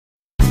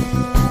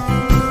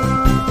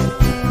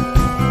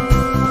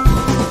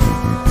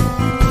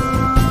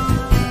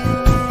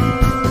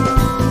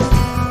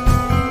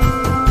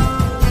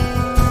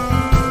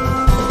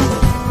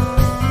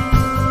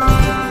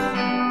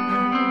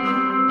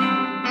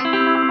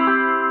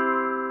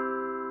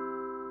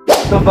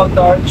Welcome back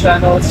to our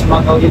channel, it's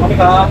Magallen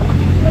Fam.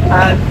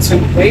 And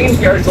today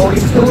we are going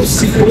to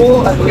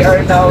Cebu and we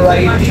are now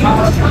riding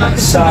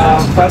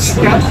sa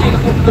Pascat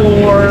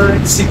for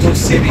Cebu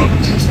City.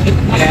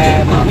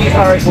 And we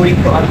are going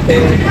to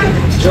attend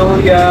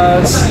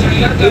Julia's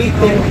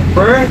 18th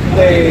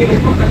birthday.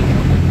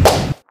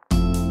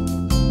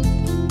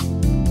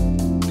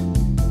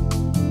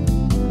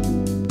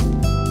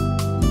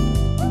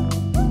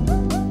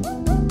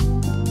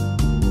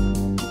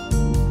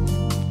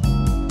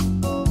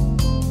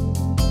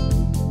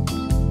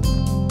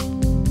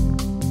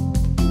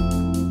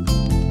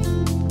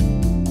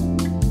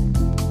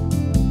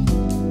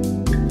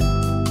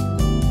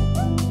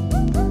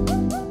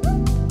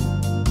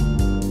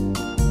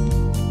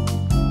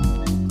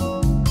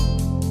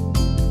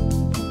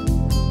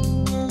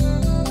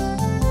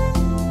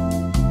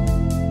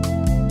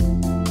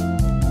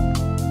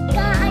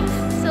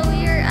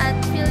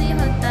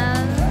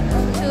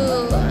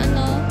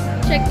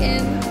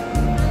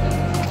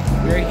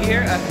 We're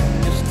here at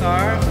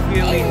NUSTAR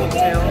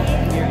Hotel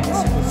here in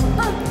Cebu City.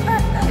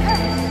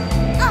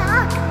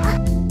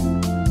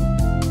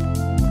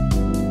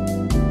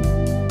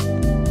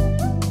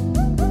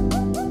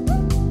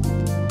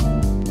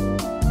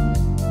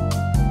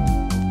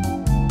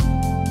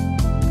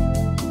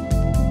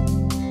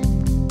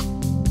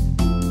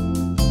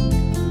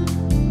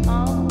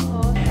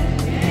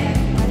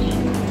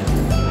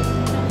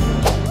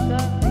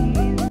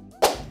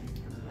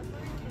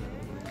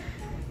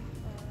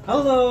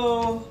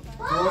 Hello!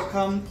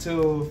 Welcome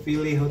to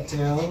Philly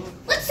Hotel.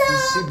 What's up?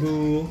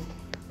 Cebu.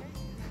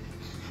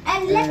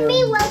 And let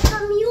me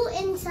welcome you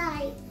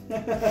inside.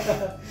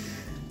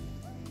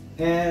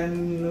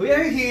 And we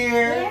are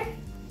here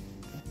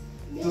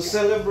to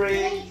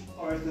celebrate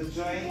or to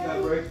join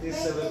the birthday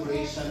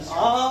celebration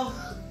of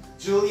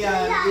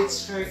Julianne.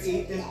 It's her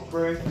 18th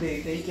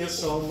birthday. Thank you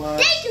so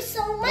much. Thank you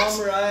so much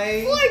Mom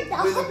Rai, for the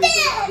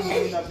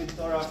hotel. the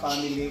Pintora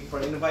family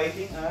for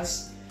inviting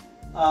us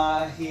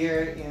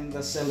here in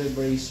the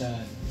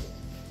celebration.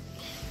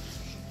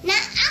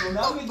 So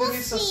now we do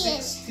this sa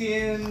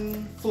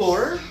 16th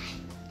floor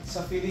sa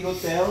Philly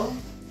Hotel,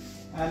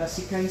 and as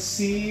you can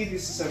see,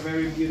 this is a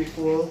very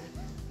beautiful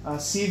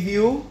sea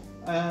view,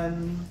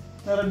 and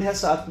nara diha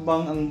sa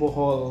atbang ang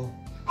Bohol.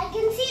 I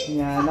can see.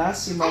 Nga,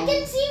 si I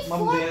can see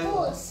Ma'am 4 Del.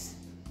 pools.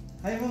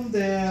 Hi, Ma'am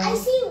Del. I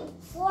see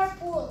 4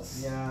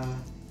 pools. Yeah.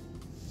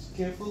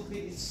 Careful,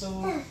 Kate. It's so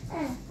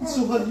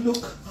hard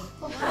look.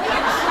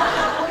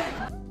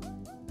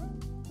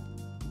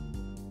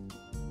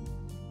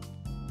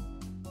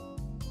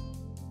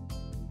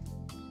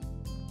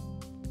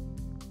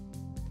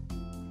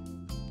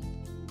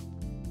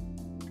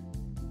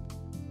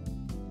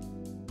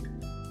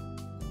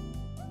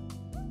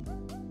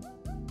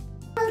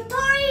 I'll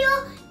tour you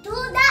to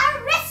the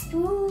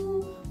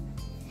restroom.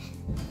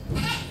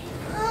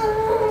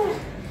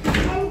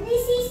 And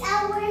this is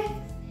our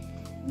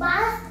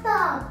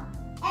bathtub.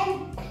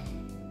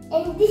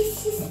 And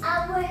this is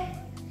our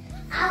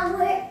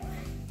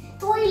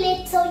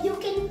toilet, so you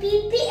can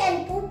pee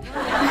and poop.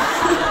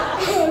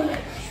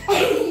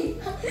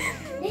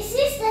 This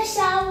is the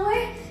shower,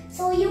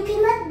 so you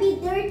cannot be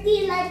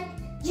dirty like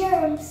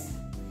germs.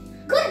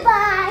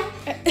 Goodbye.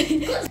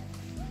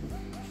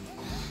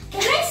 Can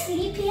I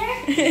sleep here?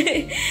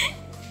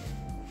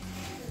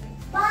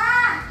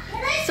 Pa,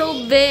 can I So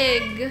sleep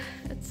big. here?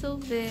 It's so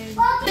big.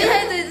 Pa, Say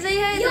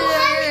hi to the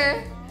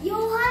mirror.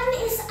 Johan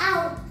is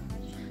out.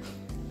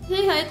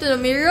 Say hi to the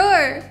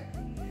mirror.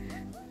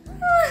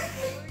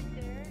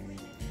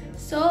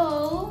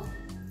 So,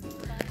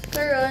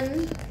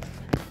 karon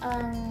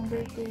ang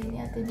birthday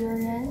ni Ate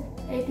Julian.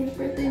 18th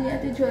birthday ni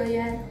Ate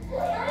Julian.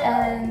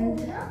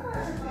 And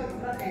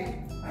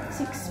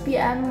 6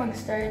 p.m.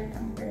 mag-start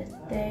ang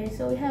birthday.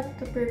 So, we have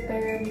to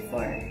prepare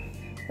before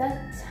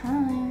that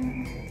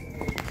time.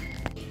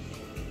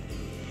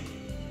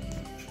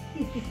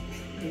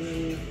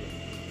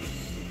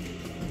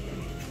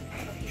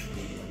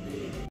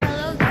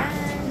 Hello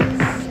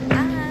guys!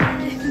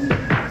 Hi!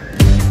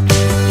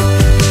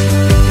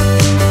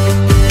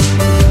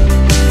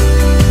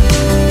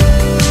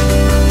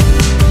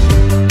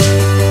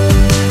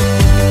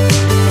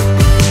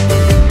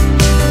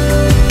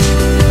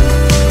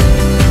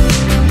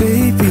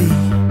 Baby,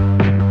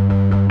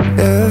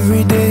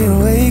 every day I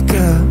wake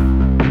up,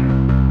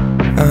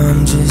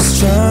 I'm just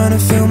trying to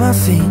feel my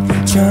feet,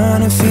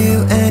 trying to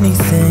feel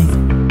anything.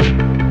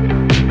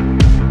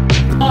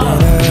 But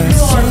I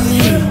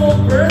see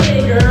Beautiful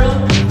birthday,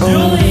 girl.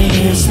 Julie!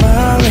 you're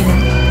smiling,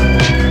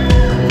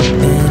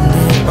 and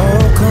it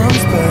all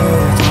comes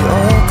back,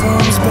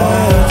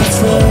 it's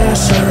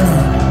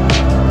rational.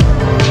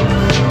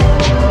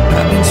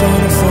 I've been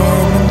trying to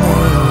find the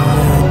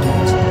moment.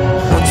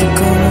 Won't you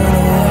come on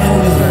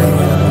over?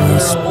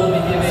 Will be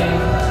giving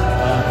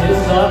his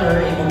daughter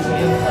a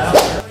bouquet of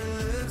flowers.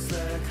 Looks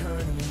like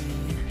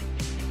honey.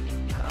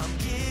 I'm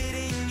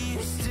getting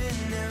used to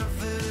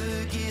never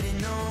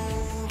getting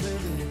over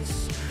this.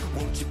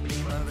 Won't you be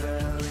my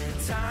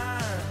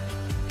Valentine?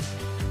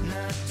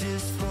 Not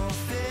just for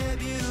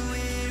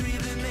February,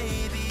 but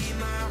maybe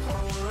my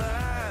whole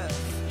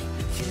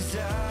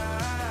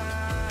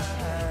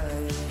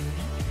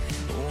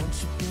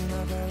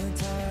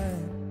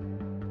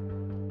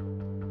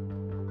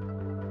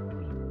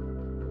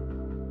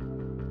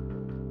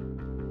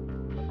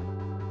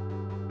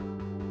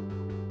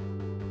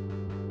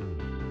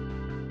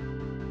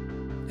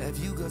Have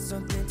you got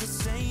something to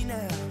say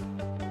now?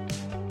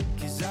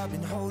 'Cause I've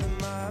been holding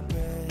my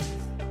breath.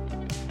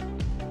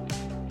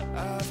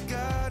 I've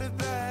got a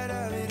bad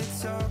habit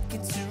of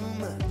talking too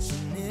much,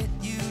 and it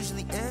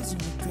usually ends in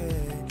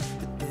regret.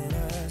 But then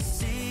I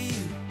see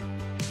you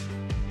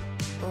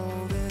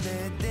over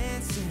there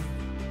dancing,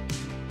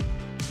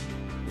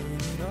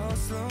 and it all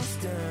slows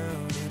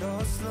down, it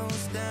all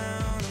slows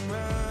down. I'm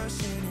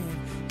rushing in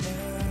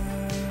now,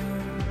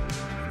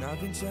 and I've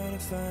been trying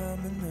to find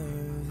my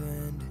nerve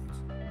endings.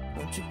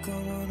 Won't you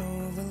come on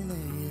over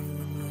later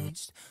and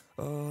waste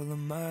all of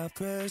my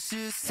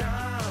precious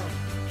time?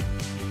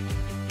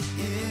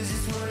 Is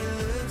this what it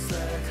looks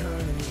like,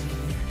 honey?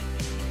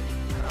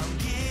 I'm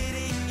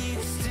getting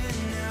used to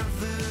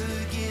never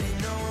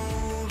getting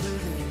over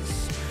this.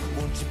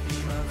 Won't you be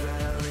my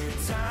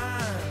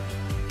Valentine?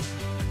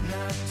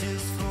 Not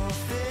just for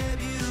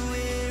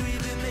February,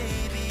 but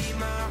maybe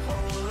my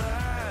whole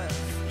life.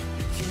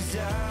 'Cause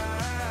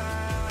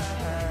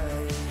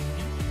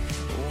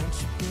won't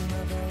you be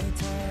my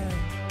Valentine?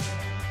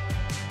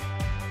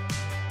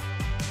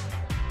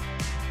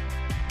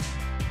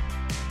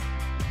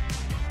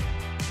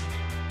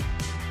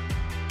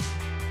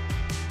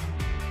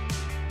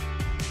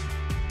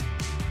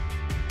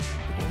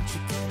 Won't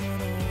you come on